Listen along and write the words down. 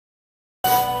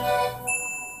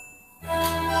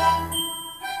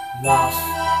Lost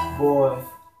boy,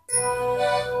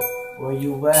 where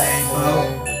you at,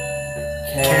 man?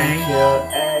 Can't kill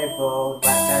Abel, like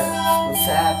that's what's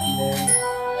happening.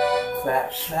 Clap,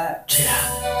 clap,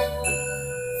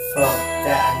 fuck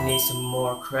that, I need some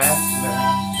more craft,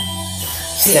 man.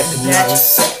 Stepping out of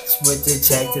sex with the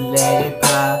tech to let it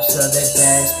pop, so they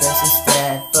best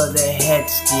stat for their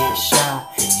heads get shot.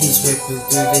 He's ripping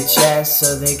through the chest,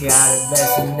 so they gotta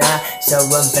vest and not. So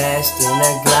I'm best in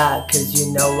a Glock, cause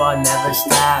you know I'll never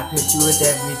stop. Hit you with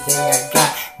everything I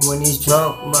got. When he's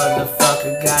drunk,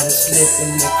 motherfucker, gotta slip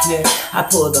in the clip. I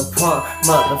pull the pump,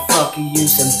 motherfucker, you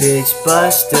some bitch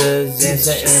busters and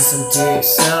some dick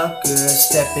suckers.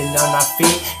 Stepping on our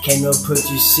feet, can't no put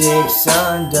you 6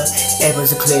 under. It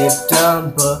was a clip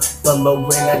dumber, bumble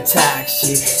when I talk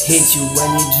shit. Hit you when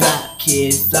you drop,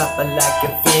 kids flopping like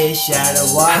a fish out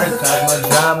of water. Cause more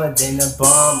drama than a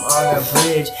bomb on a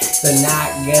bridge. They're not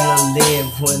gonna live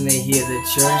when they hear the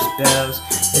church bells.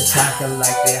 They're talking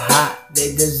like they're hot,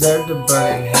 they deserve to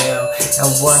burn in hell.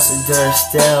 And once the dirt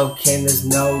still came, there's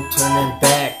no turning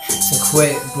back. So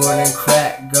quit burning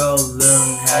crack, go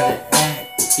learn how to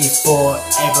act before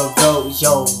ever goes.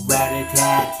 Yo,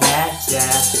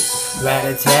 rat-a-tat-tat-tat,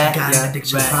 rat-a-tat, got an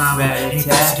addiction problem, ain't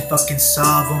this you fucking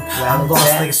solve them. I'm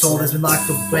lost like a soul that's been locked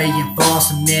away in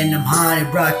false. And man, I'm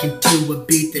haunted, rocking to a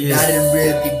beat that I didn't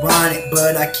really want it,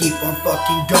 but I keep on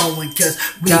fucking going, cause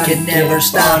we can never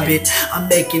stop it. I'm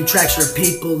making tracks for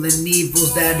people and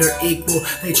evils that are equal.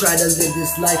 They try to live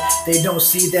this life, they don't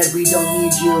see that we don't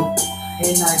need you.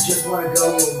 And I just wanna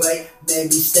go away,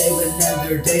 maybe stay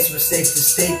another day. So it's safe to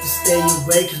stay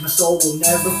away, cause my soul will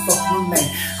never fucking remain.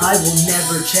 I will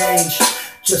never change,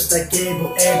 just like Abel,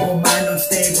 mind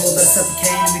unstable. That's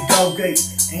suffocating me, go great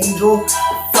angel,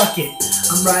 fuck it.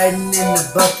 I'm riding in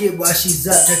the bucket while she's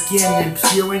up tucking and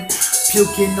spewing,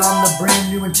 puking on the brand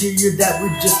new interior that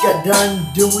we just got done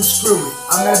doing. Screw it,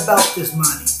 I'm not about this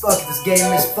money, fuck it, this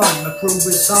game is fun. My crew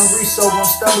is hungry, so I'm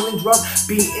stumbling drunk,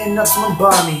 beating up someone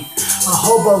bummy. A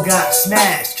hobo got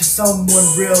smashed, cause someone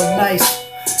real nice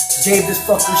gave this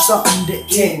fucker something to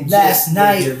eat last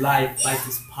night. Your life like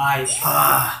this pipe.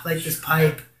 Like this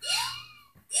pipe.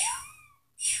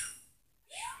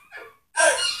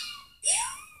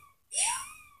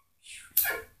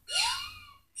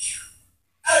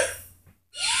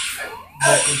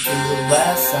 Welcome to the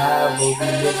west side where we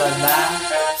live our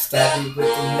life. Stab you with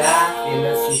the knife, and I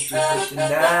shoot you with the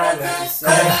nine at the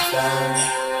same time.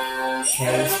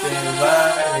 Can't spin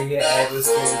right, nigga, ever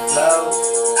spin flow.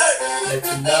 Let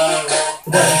you know. The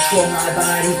way control my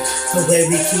body, the way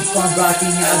we keep on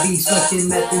rocking. I'll be smoking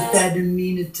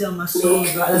methamphetamine until my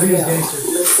soul's right.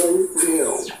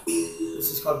 This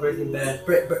is called Breaking Bad.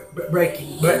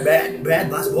 Breaking Bad,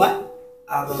 boss, what?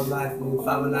 Out of life, move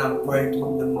 5 and I'm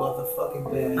breaking the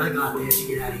motherfucking bed. I got this, you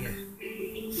get out of here.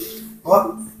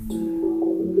 What?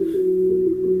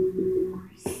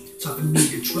 Talking me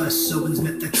to trust, so one's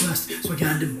met that trust. So I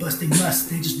got to bust, they must,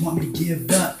 they just want me to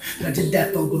give up. But I did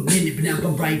that for a minute, but now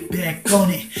I'm right back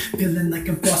on it. Feeling like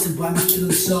I'm frosted, why am I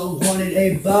feeling so haunted?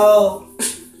 Hey, Bo,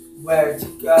 where'd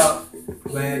you go?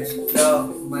 Where'd you go?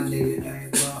 My nigga, hey,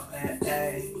 Bo,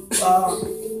 hey, Bo.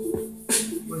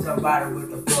 What's up, rider with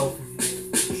the broken?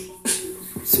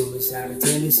 Suicidal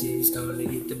tendencies starting to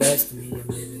get the best of me. I'm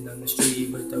living on the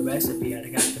street with the recipe. I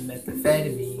got the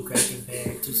methamphetamine, cracking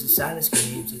back to society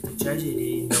screams. It's a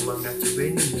tragedy. No, I'm not your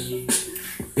enemy.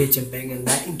 Bitch, I'm banging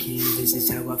Latin King. This is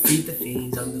how I feed the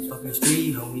fiends on the fucking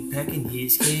street. Homie pecking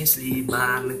his can't sleep.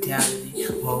 My mentality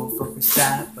won't fucking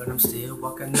stop, but I'm still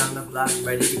walking on the block,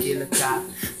 ready to kill a cop.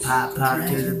 Pop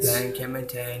to the bank, can't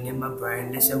maintain in my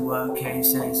brain. Listen what can't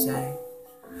say.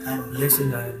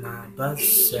 Listen to my butt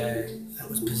say. I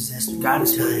was possessed with got a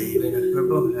sleep in a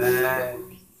purple hair.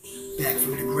 Back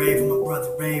from the grave of my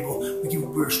brother Abel, when you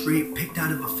were straight picked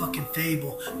out of a fucking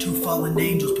fable. 2 fallen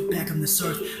angels put back on this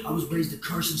earth. I was raised to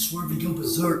curse and swerve and go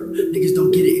berserk. Niggas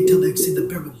don't get it until they see the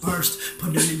barrel burst.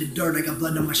 Put them in the dirt, I got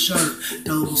blood on my shirt.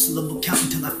 Double syllable count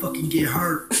until I fucking get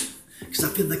hurt. Cause I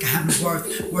feel like I have no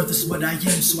worth. Worth is what I am,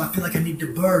 so I feel like I need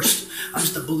to burst. I'm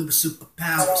just a bully with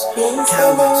superpowers. Been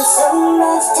spending so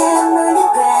much time on the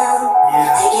ground.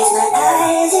 Yeah. I guess my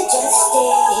eyes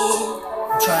adjusted.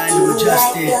 I'm trying to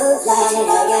adjust it. I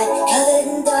got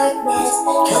covered in darkness.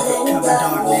 Covered in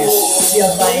darkness. See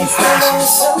how light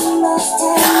flashes. So much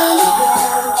time on the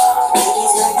ground. I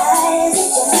guess my eyes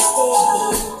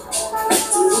adjusted.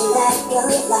 To the lack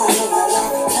of light, I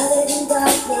got covered in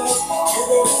darkness.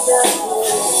 Covered in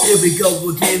darkness. Here we go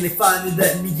again, they finally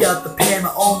let me out the pen.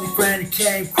 My only friend, it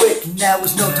came quick, and now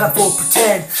it's no time for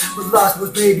pretend. We're lost,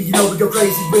 but baby, you know we go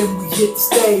crazy when we hit the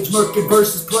stage. Murking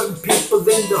verses, putting people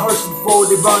in the hearse before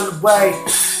they run away.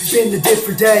 It's been a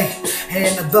different day,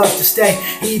 and I'd love to stay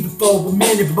even for a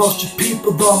minute, but most of you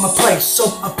people on my place. So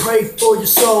I pray for your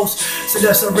souls, send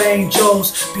us our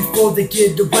angels before they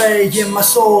get away, and my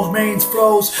soul remains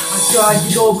froze. I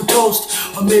tried to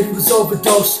overdose, or maybe it was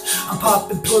overdose. I'm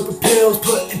popping purple pills,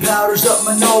 putting powders up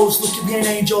my nose, looking at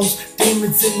angels,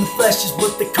 demons in the flesh is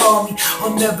what they call me.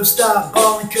 I'll never stop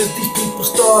balling, cause these people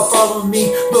start following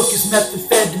me. Look, it's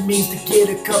methamphetamines to get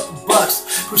a couple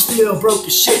bucks. We're still broke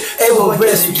as shit, so I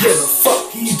guess we give a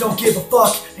fuck. He don't give a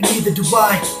fuck, and neither do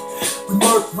I. We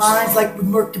murk lines like we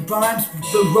murking rhymes, we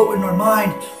wrote in our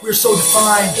mind, we're so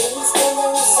defined. Been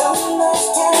spending so much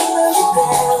time on the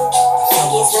ground. I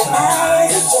guess my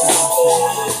eyes adjusted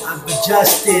I've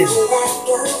adjusted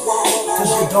to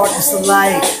the darkness of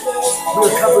light.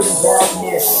 We're covered in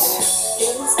darkness.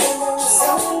 Been spending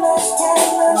so much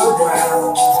time on the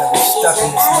ground. We're stuck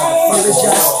in this We've motherfucking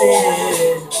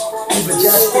adjusted. We've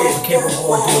adjusted. We're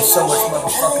capable of doing so much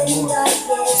motherfucking more.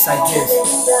 It's like this.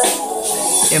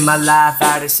 In my life,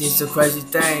 I done seen some crazy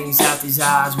things. Out these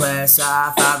eyes, west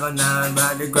side, 509,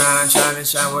 ride the grind, trying to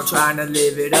shine. We're trying to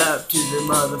live it up to the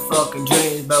motherfucking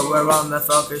dreams, but we're on the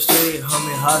fucking street,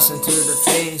 homie, hustling to the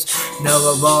fiends. No,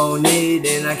 I won't need,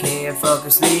 and I can't fucking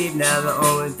sleep. Now the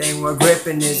only thing we're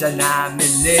gripping is a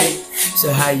 9mm.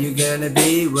 So how you gonna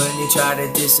be when you try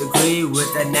to disagree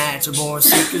with a natural born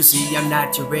secrecy? I'm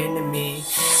not your enemy.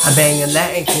 I bang a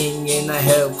Latin king and I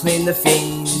help clean the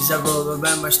fiends. I roll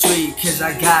around my street cause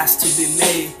I got to be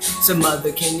me. So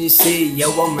mother, can you see?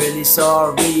 Yo, I'm really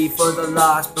sorry for the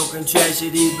lost, broken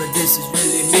tragedy, but this is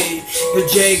really me. Yo,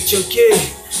 Jake, your kid.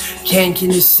 Can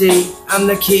you see? I'm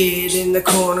the kid in the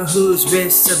corner whose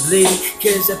wrists are bleeding,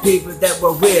 cause the people that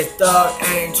we're with, dog,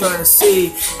 ain't trying to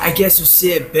see. I guess we'll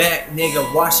sit back,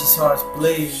 nigga, watch these hearts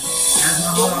bleed. As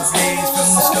my heart bleeds from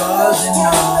the scars and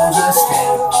all the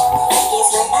stain. I guess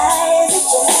my eyes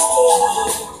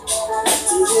adjusted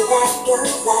to the lack of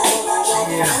light. I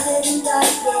got covered in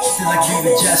darkness. Feel like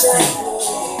we've adjusted.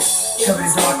 Covered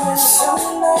in darkness.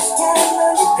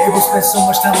 Able to spend so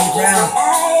much time on the ground,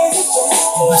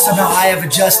 but somehow I have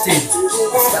adjusted.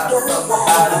 Started from the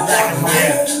bottom, Black and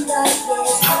white.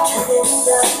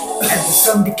 As the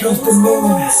sun becomes the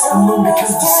moon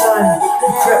becomes the sun. We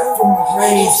crept from the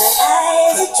graves.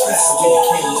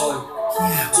 Yeah,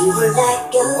 we went.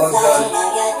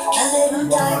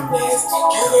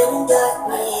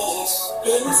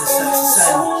 As the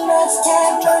sun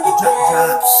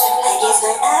drops. I guess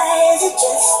my eyes I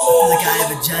feel like I adjusted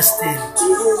have adjusted. to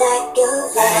the lack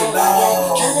of light. I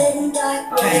got covered in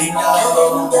darkness,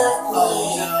 covered in darkness.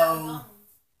 Oh no.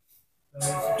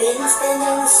 Been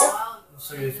spending so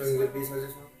So you feeling good beats like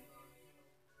this one?